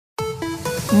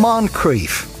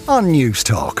Moncrief on News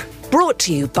Talk. Brought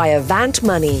to you by Avant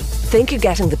Money. Think you're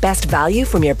getting the best value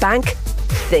from your bank?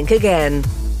 Think again.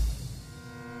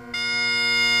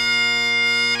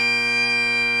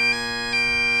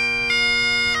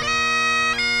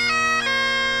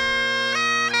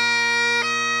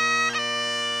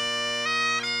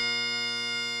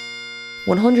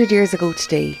 "100 years ago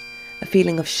today, a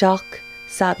feeling of shock,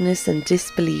 sadness and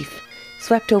disbelief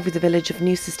swept over the village of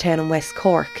Newcestown in West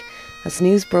Cork as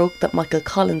news broke that Michael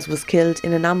Collins was killed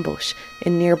in an ambush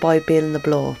in nearby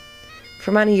Ballinablow.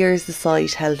 For many years the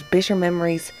site held bitter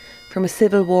memories from a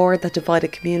civil war that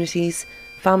divided communities,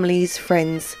 families,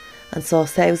 friends and saw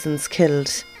thousands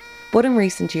killed. But in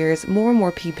recent years, more and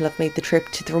more people have made the trip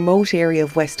to the remote area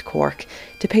of West Cork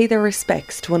to pay their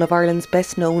respects to one of Ireland's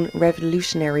best-known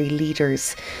revolutionary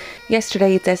leaders.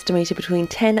 Yesterday, it's estimated between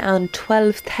 10 and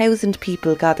 12,000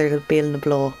 people gathered at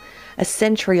Ballinablow, a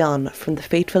century on from the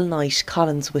fateful night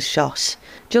Collins was shot.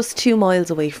 Just 2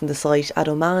 miles away from the site at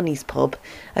O'Mahony's pub,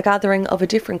 a gathering of a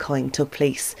different kind took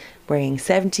place, bringing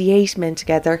 78 men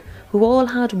together who all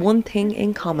had one thing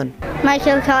in common.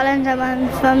 Michael Collins, I'm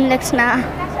from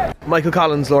Lixnaw. Michael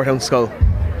Collins, Lordtown Skull.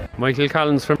 Michael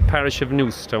Collins from Parish of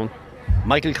Newcestown.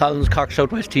 Michael Collins, Cork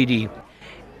South West TD.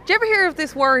 Do you ever hear of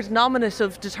this word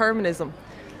nominative determinism?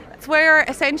 It's where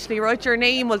essentially, right, your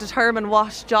name will determine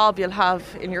what job you'll have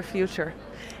in your future.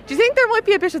 Do you think there might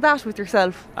be a bit of that with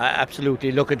yourself?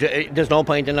 Absolutely. Look, there's no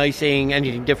point in I saying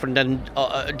anything different than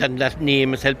that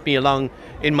name has helped me along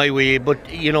in my way. But,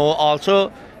 you know,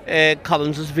 also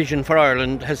Collins' vision for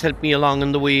Ireland has helped me along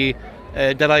in the way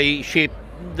that I shape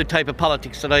the type of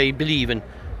politics that I believe in.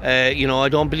 You know, I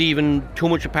don't believe in too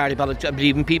much of party politics. I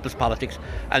believe in people's politics,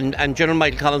 and General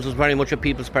Michael Collins was very much a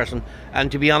people's person.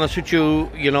 And to be honest with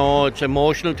you, you know, it's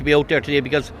emotional to be out there today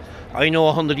because I know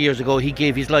 100 years ago he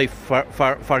gave his life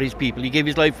for his people. He gave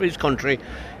his life for his country.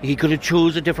 He could have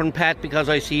chose a different path because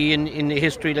I see in the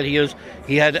history that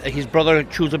he had his brother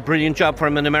choose a brilliant job for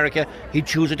him in America. He'd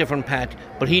choose a different path,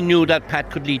 but he knew that path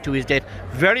could lead to his death.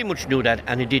 Very much knew that,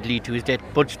 and it did lead to his death.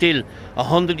 But still,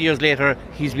 100 years later,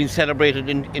 he's been celebrated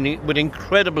with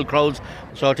incredible crowds.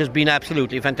 So it has been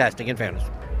absolutely fantastic, in fairness.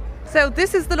 So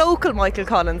this is the local Michael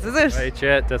Collins, is it? Right,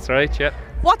 yeah, that's right, yeah.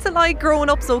 What's it like growing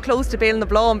up so close to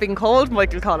Ballinablow and being called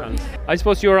Michael Collins? I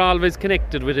suppose you're always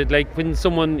connected with it. Like when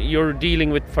someone you're dealing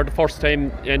with for the first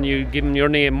time and you give them your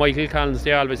name, Michael Collins,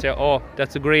 they always say, oh,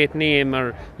 that's a great name,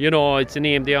 or, you know, it's a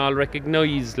name they all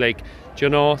recognise, like, you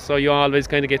know, so you always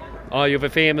kind of get, oh, you have a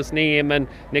famous name, and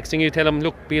next thing you tell them,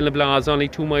 look, Ballinablow is only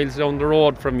 2 miles down the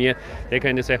road from you, they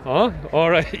kind of say, oh, all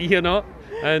right, you know.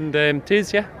 And it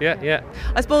is, yeah.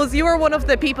 I suppose you were one of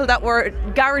the people that were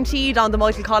guaranteed on the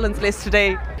Michael Collins list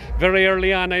today. Very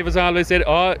early on, I was always said,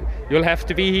 oh, you'll have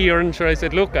to be here. And sure, I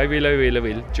said, look, I will.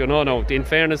 Do you know, no, in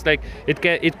fairness, like, it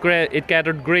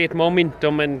gathered great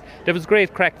momentum, and there was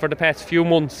great crack for the past few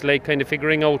months, like, kind of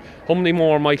figuring out how many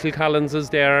more Michael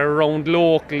Collinses there are around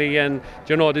locally, and,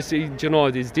 you know, there's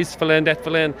this fella and that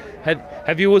fella, and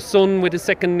have you a son with a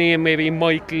second name, maybe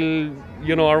Michael,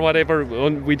 you know, or whatever?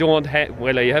 We don't have,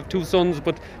 well, I have 2 sons,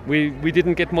 but we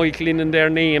didn't get Michael in their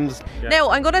names. Yeah. Now,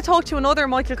 I'm going to talk to another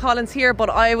Michael Collins here, but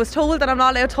I was told that I'm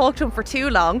not allowed to talk to him for too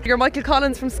long. You're Michael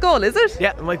Collins from Skull, is it?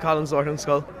 Yeah, Michael Collins, Lordtown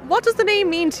Skull. What does the name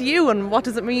mean to you, and what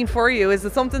does it mean for you? Is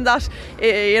it something that,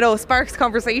 you know, sparks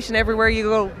conversation everywhere you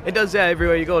go? It does, yeah,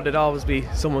 everywhere you go. There'd always be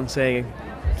someone saying,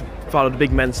 follow the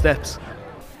big men's steps.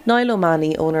 Niall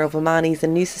O'Mahony, owner of O'Mahony's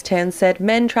in Newcestown, said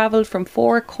men travelled from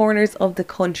 4 corners of the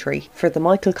country for the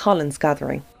Michael Collins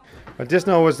gathering. Well, this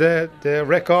now was the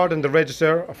record and the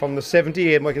register from the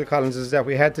 78 Michael Collinses that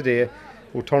we had today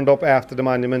who turned up after the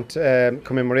monument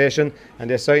commemoration, and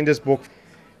they signed this book.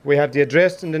 We have the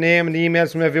address and the name and the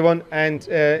emails from everyone, and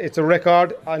it's a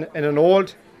record in an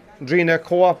old Drina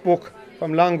co-op book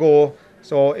from long ago,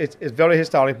 so it's a very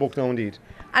historic book now indeed.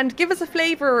 And give us a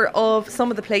flavour of some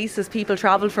of the places people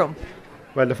travelled from.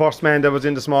 Well, the first man that was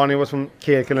in this morning was from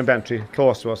Cahill and Bantry,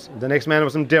 close to us. The next man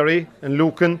was from Derry and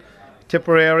Lucan,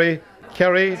 Tipperary,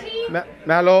 Kerry,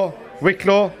 Mallow,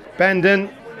 Wicklow, Bandon,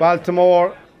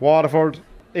 Baltimore, Waterford,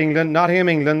 England, Nottingham,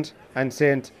 England, and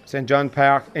St John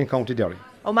Park in County Derry.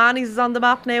 O'Mahony's is on the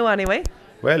map now anyway.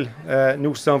 Well,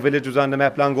 Newcestown village was on the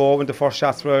map long ago when the first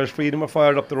shots for Irish freedom were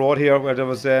fired up the road here, where there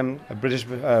was a British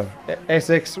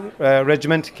Essex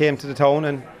regiment came to the town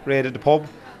and raided the pub,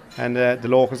 and the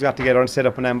locals got together and set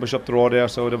up an ambush up the road there,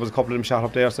 so there was a couple of them shot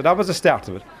up there, so that was the start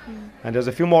of it. And there's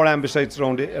a few more ambush sites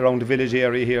around the village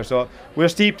area here, so we're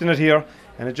steeped in it here,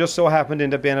 and it just so happened in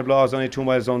that Ballinablow is only 2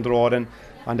 miles down the road, and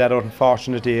on that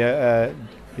unfortunate day,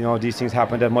 you know, these things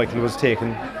happened, that Michael was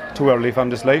taken too early from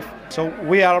this life. So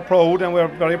we are proud, and we're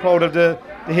very proud of the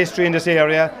the history in this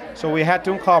area, so we had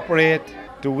to incorporate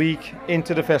the week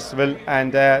into the festival,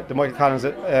 and the Michael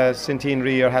Collins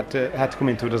centenary year had to come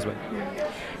into it as well.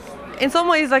 In some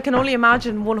ways, I can only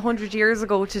imagine 100 years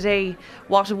ago today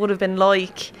what it would have been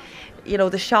like, you know,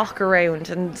 the shock around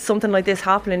and something like this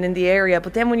happening in the area.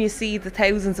 But then when you see the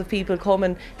thousands of people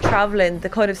coming, travelling, the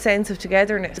kind of sense of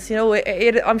togetherness, you know,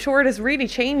 I'm sure it has really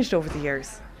changed over the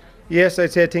years. Yes,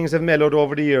 I'd say things have mellowed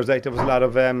over the years. Like there was a lot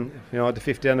of, you know, the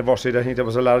 50th anniversary, I think there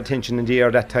was a lot of tension in the air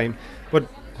at that time. But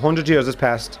 100 years has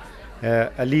passed.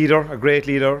 A leader, a great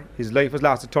leader, his life has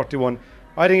lasted 31.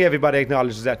 I think everybody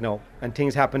acknowledges that now, and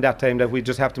things happened that time that we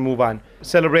just have to move on.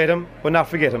 Celebrate him, but not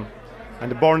forget him.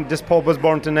 And this pub was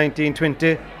burnt in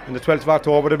 1920, on the 12th of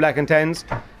October, the Black and Tans,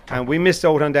 and we missed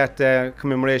out on that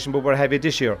commemoration, but we're having it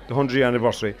this year, the 100-year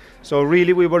anniversary. So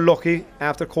really we were lucky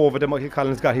after COVID that Michael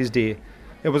Collins got his day.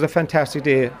 It was a fantastic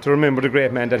day to remember the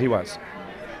great man that he was.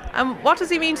 And what does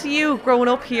he mean to you growing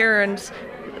up here, and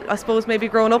I suppose maybe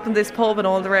growing up in this pub and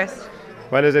all the rest?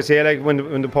 Well, as I say, like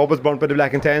when the pub was burnt by the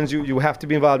Black and Tans, you have to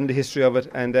be involved in the history of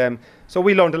it, and so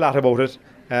we learned a lot about it.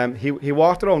 He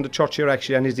walked around the church here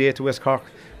actually on his day to West Cork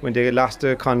when they lost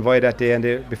the convoy that day,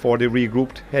 and before they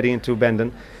regrouped heading into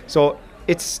Bandon. So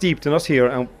it's steeped in us here,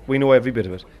 and we know every bit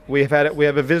of it. We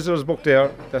have a visitors book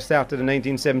there that started in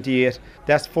 1978.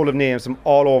 That's full of names from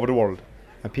all over the world,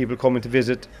 and people coming to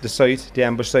visit the site, the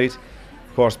ambush site.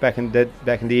 Of course, back in the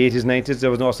 80s, 90s,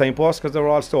 there was no signposts because they were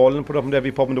all stolen and put up in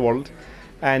every pub in the world.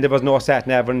 And there was no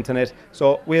sat-nav or internet.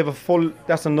 So we have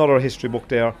that's another history book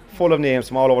there, full of names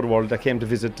from all over the world that came to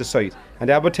visit the site. And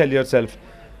that would tell you itself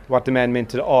what the man meant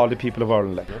to all the people of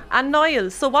Ireland. And Niall,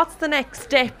 so what's the next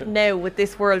step now with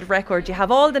this world record? You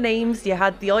have all the names, you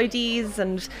had the IDs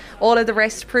and all of the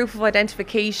rest, proof of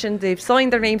identification, they've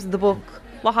signed their names in the book.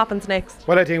 What happens next?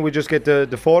 Well, I think we just get the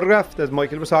photograph that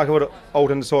Michael was talking about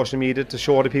out on the social media to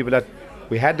show the people that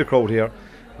we had the crowd here.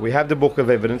 We have the book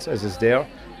of evidence as is there.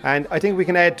 And I think we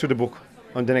can add to the book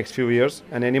on the next few years.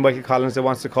 And any Michael Collins that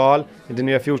wants to call in the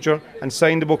near future and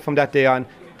sign the book from that day on,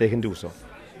 they can do so.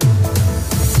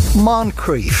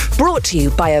 Moncrief. Brought to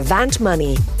you by Avant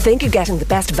Money. Think you're getting the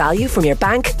best value from your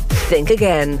bank? Think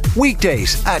again.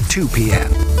 Weekdays at 2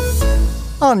 p.m.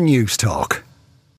 on News Talk.